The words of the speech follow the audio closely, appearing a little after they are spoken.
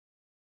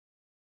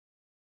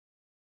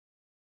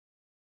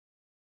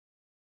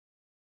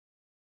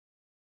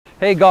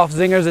Hey Golf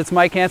Zingers, it's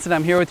Mike Hansen.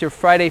 I'm here with your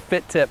Friday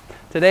Fit Tip.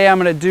 Today I'm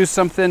going to do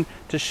something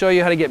to show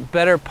you how to get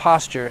better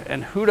posture.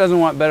 And who doesn't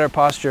want better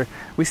posture?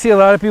 We see a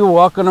lot of people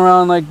walking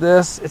around like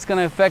this. It's going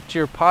to affect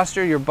your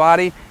posture, your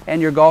body,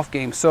 and your golf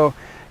game. So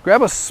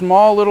grab a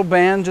small little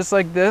band just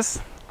like this.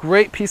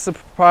 Great piece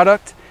of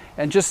product.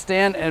 And just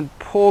stand and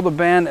pull the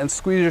band and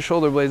squeeze your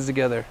shoulder blades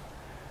together.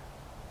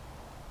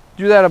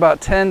 Do that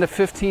about 10 to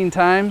 15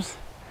 times,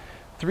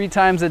 3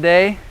 times a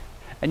day,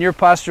 and your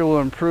posture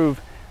will improve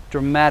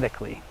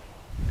dramatically.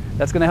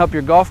 That's going to help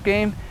your golf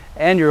game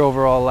and your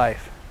overall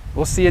life.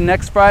 We'll see you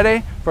next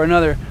Friday for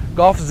another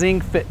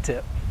GolfZing Fit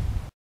Tip.